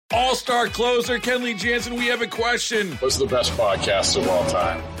All-star closer Kenley Jansen, we have a question. What's the best podcast of all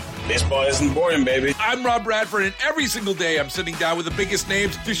time? Baseball isn't boring, baby. I'm Rob Bradford, and every single day I'm sitting down with the biggest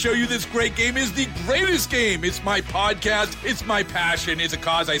names to show you this great game is the greatest game. It's my podcast. It's my passion. It's a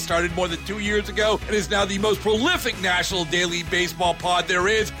cause I started more than 2 years ago and is now the most prolific national daily baseball pod there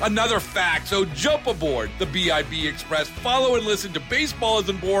is. Another fact. So jump aboard the BIB Express. Follow and listen to Baseball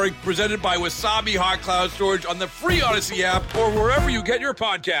Isn't Boring, presented by Wasabi Hot Cloud Storage on the free Odyssey app or wherever you get your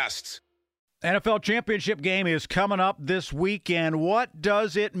podcasts. NFL championship game is coming up this weekend. What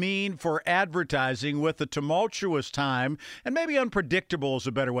does it mean for advertising with the tumultuous time, and maybe unpredictable is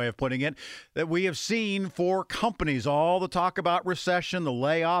a better way of putting it, that we have seen for companies? All the talk about recession, the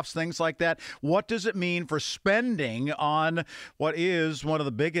layoffs, things like that. What does it mean for spending on what is one of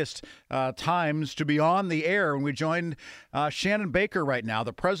the biggest times to be on the air? And we joined Shannon Baker right now,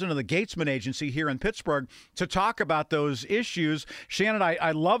 the president of the Gatesman Agency here in Pittsburgh, to talk about those issues. Shannon,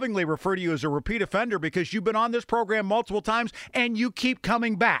 I lovingly refer to you as a repeat offender because you've been on this program multiple times and you keep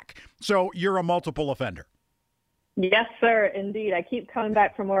coming back. So you're a multiple offender. Yes, sir. Indeed. I keep coming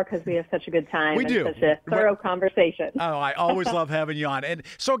back for more because we have such a good time. We do. Such a thorough conversation. Oh, I always love having you on. And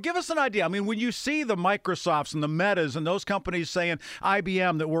so give us an idea. I mean, when you see the Microsofts and the Metas and those companies saying,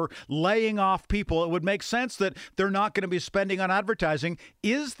 IBM, that we're laying off people, it would make sense that they're not going to be spending on advertising.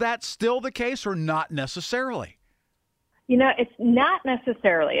 Is that still the case or not necessarily? You know, it's not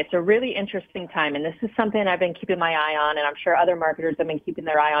necessarily. It's a really interesting time, and this is something I've been keeping my eye on, and I'm sure other marketers have been keeping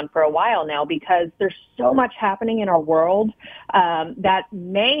their eye on for a while now, because there's so much happening in our world that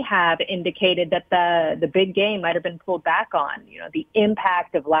may have indicated that the big game might have been pulled back on. You know, the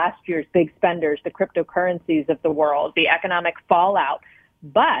impact of last year's big spenders, the cryptocurrencies of the world, the economic fallout.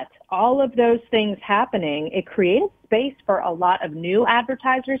 But all of those things happening, it created space for a lot of new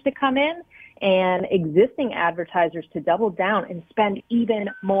advertisers to come in and existing advertisers to double down and spend even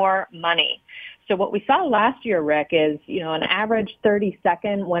more money. So what we saw last year, Rick, is, you know, an average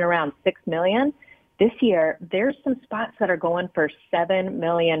 30-second went around $6 million. This year, there's some spots that are going for $7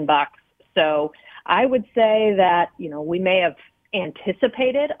 million. So I would say that, you know, we may have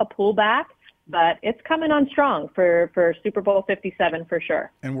anticipated a pullback, but it's coming on strong for Super Bowl 57 for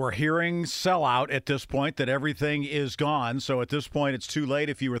sure. And we're hearing sellout at this point, that everything is gone. So at this point, it's too late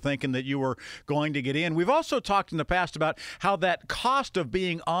if you were thinking that you were going to get in. We've also talked in the past about how that cost of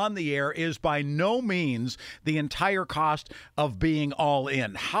being on the air is by no means the entire cost of being all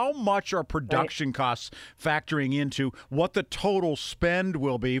in. How much are production costs factoring into what the total spend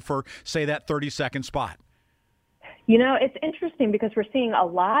will be for, say, that 30-second spot? You know, it's interesting because we're seeing a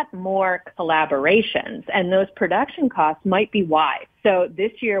lot more collaborations, and those production costs might be wide. So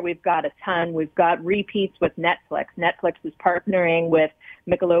this year we've got a ton. We've got repeats with Netflix. Netflix is partnering with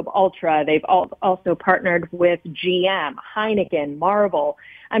Michelob Ultra. They've also partnered with GM, Heineken, Marvel.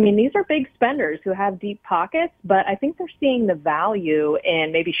 I mean, these are big spenders who have deep pockets, but I think they're seeing the value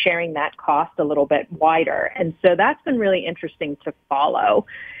in maybe sharing that cost a little bit wider. And so that's been really interesting to follow.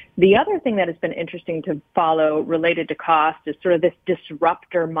 The other thing that has been interesting to follow related to cost is sort of this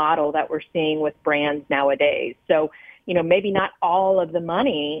disruptor model that we're seeing with brands nowadays. So, you know, maybe not all of the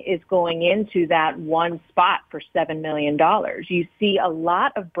money is going into that one spot for $7 million. You see a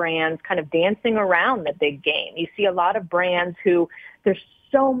lot of brands kind of dancing around the big game. You see a lot of brands who there's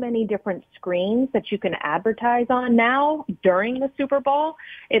so many different screens that you can advertise on now during the Super Bowl.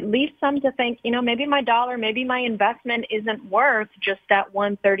 It leaves some to think, you know, maybe my dollar, maybe my investment isn't worth just that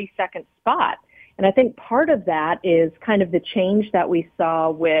one 30-second spot. And I think part of that is kind of the change that we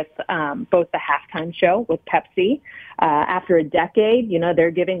saw with both the halftime show with Pepsi. After a decade, you know,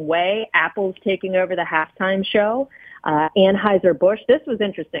 they're giving way. Apple's taking over the halftime show. Anheuser-Busch. This was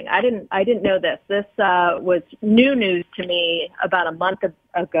interesting. I didn't know this. This was new news to me about a month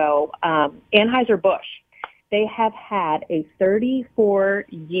ago. Anheuser-Busch, they have had a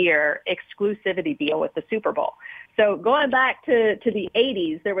 34-year exclusivity deal with the Super Bowl. So going back to the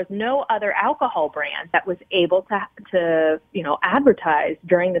 80s, there was no other alcohol brand that was able to you know, advertise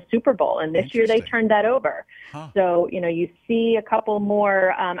during the Super Bowl. And this year they turned that over. Huh. So, you know, you see a couple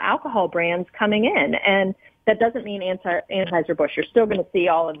more alcohol brands coming in. And that doesn't mean Anheuser-Busch. You're still going to see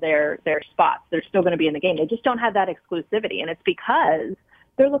all of their spots. They're still going to be in the game. They just don't have that exclusivity. And it's because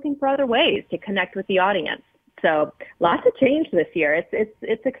they're looking for other ways to connect with the audience. So lots of change this year.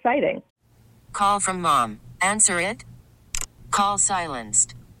 It's exciting. Call from mom. Answer it. Call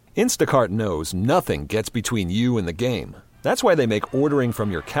silenced. Instacart knows nothing gets between you and the game. That's why they make ordering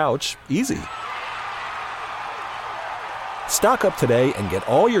from your couch easy. Stock up today and get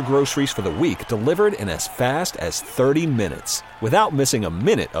all your groceries for the week delivered in as fast as 30 minutes without missing a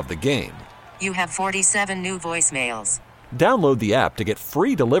minute of the game. You have 47 new voicemails. Download the app to get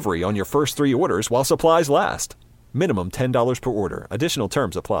free delivery on your first 3 orders while supplies last. Minimum $10 per order. Additional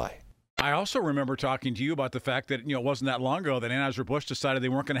terms apply. I also remember talking to you about the fact that, it wasn't that long ago that Anheuser-Busch decided they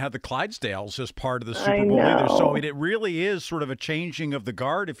weren't going to have the Clydesdales as part of the Super Bowl either. So it really is sort of a changing of the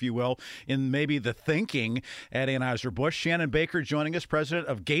guard, if you will, in maybe the thinking at Anheuser-Busch. Shannon Baker joining us, president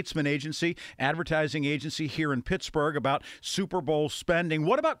of Gatesman Agency, advertising agency here in Pittsburgh, about Super Bowl spending.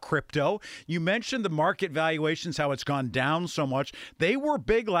 What about crypto? You mentioned the market valuations, how it's gone down so much. They were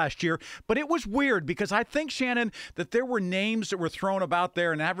big last year, but it was weird because I think, Shannon, that there were names that were thrown about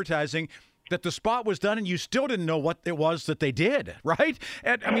there in advertising that the spot was done and you still didn't know what it was that they did, right?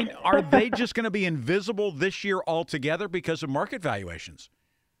 And, I mean, are they just going to be invisible this year altogether because of market valuations?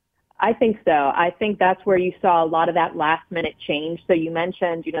 I think so. I think that's where you saw a lot of that last-minute change. So you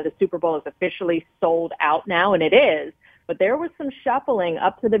mentioned, the Super Bowl is officially sold out now, and it is. But there was some shuffling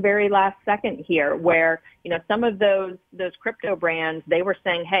up to the very last second here where, some of those crypto brands, they were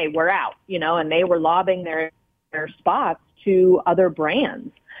saying, hey, we're out, and they were lobbing their spots to other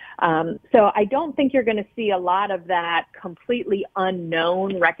brands. So I don't think you're going to see a lot of that completely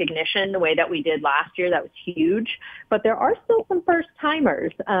unknown recognition the way that we did last year. That was huge. But there are still some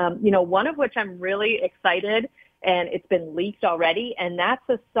first-timers, one of which I'm really excited, and it's been leaked already, and that's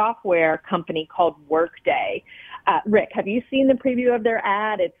a software company called Workday. Rick, have you seen the preview of their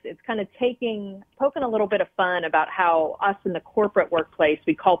ad? It's kind of poking a little bit of fun about how us in the corporate workplace,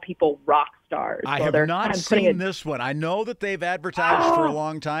 we call people rock stars. I have not seen this one. I know that they've advertised for a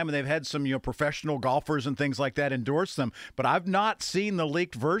long time, and they've had some professional golfers and things like that endorse them, but I've not seen the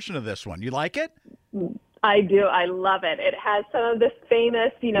leaked version of this one. You like it? I do. I love it. It has some of the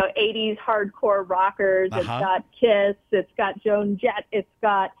famous, 80s hardcore rockers. It's got Kiss. It's got Joan Jett. It's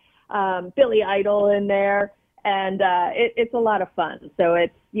got Billy Idol in there. And it's a lot of fun. So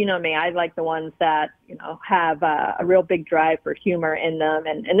it's, me, I like the ones that, have a real big drive for humor in them.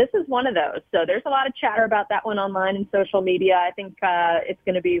 And this is one of those. So there's a lot of chatter about that one online and social media. I think it's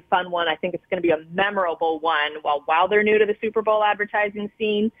going to be a fun one. I think it's going to be a memorable one. While they're new to the Super Bowl advertising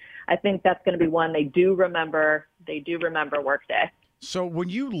scene, I think that's going to be one they do remember. They do remember Workday. So when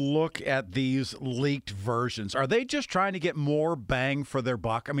you look at these leaked versions, are they just trying to get more bang for their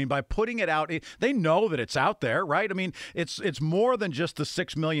buck? I mean, by putting it out, they know that it's out there, right? I mean, it's more than just the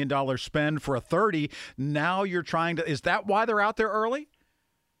 $6 million spend for a 30. Now you're trying to – is that why they're out there early?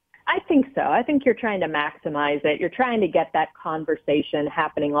 I think so. I think you're trying to maximize it. You're trying to get that conversation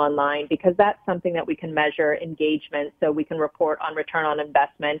happening online because that's something that we can measure engagement so we can report on return on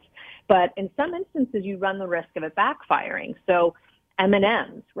investment. But in some instances, you run the risk of it backfiring. So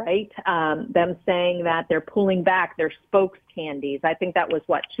M&M's, right? Them saying that they're pulling back their spokes candies. I think that was,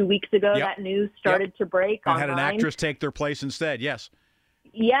 2 weeks ago that news started to break online. And had an actress take their place instead, yes.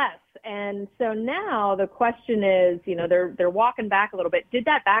 Yes. And so now the question is, they're walking back a little bit. Did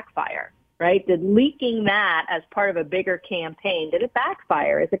that backfire, right? Did leaking that as part of a bigger campaign, did it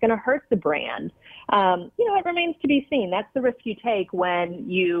backfire? Is it going to hurt the brand? It remains to be seen. That's the risk you take when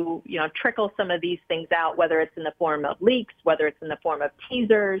you trickle some of these things out, whether it's in the form of leaks, whether it's in the form of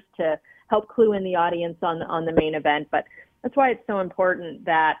teasers to help clue in the audience on the main event. But that's why it's so important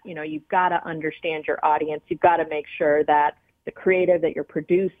that, you've got to understand your audience. You've got to make sure that the creative that you're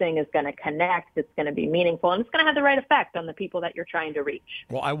producing is going to connect, it's going to be meaningful, and it's going to have the right effect on the people that you're trying to reach.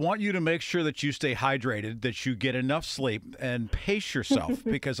 Well, I want you to make sure that you stay hydrated, that you get enough sleep, and pace yourself,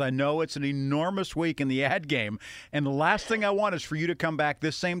 because I know it's an enormous week in the ad game, and the last thing I want is for you to come back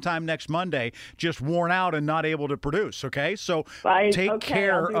this same time next Monday just worn out and not able to produce, okay? So take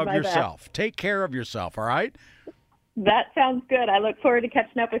care of yourself. Best. Take care of yourself, all right? That sounds good. I look forward to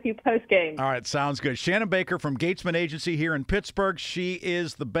catching up with you post-game. All right, sounds good. Shannon Baker from Gatesman Agency here in Pittsburgh. She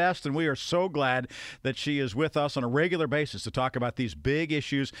is the best, and we are so glad that she is with us on a regular basis to talk about these big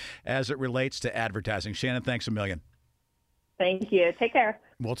issues as it relates to advertising. Shannon, thanks a million. Thank you. Take care.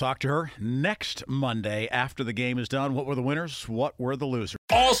 We'll talk to her next Monday after the game is done. What were the winners? What were the losers?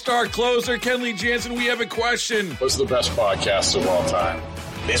 All-star closer Kenley Jansen, we have a question. What's the best podcast of all time?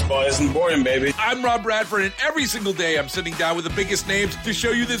 Baseball isn't boring, baby. I'm Rob Bradford, and every single day I'm sitting down with the biggest names to show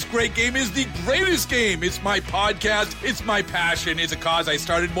you this great game is the greatest game. It's my podcast. It's my passion. It's a cause I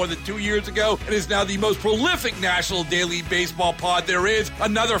started more than 2 years ago and is now the most prolific national daily baseball pod there is.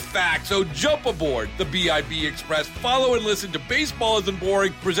 Another fact, so jump aboard the BIB Express. Follow and listen to Baseball Isn't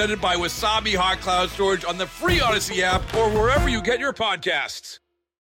Boring, presented by Wasabi Hot Cloud Storage on the free Odyssey app or wherever you get your podcasts.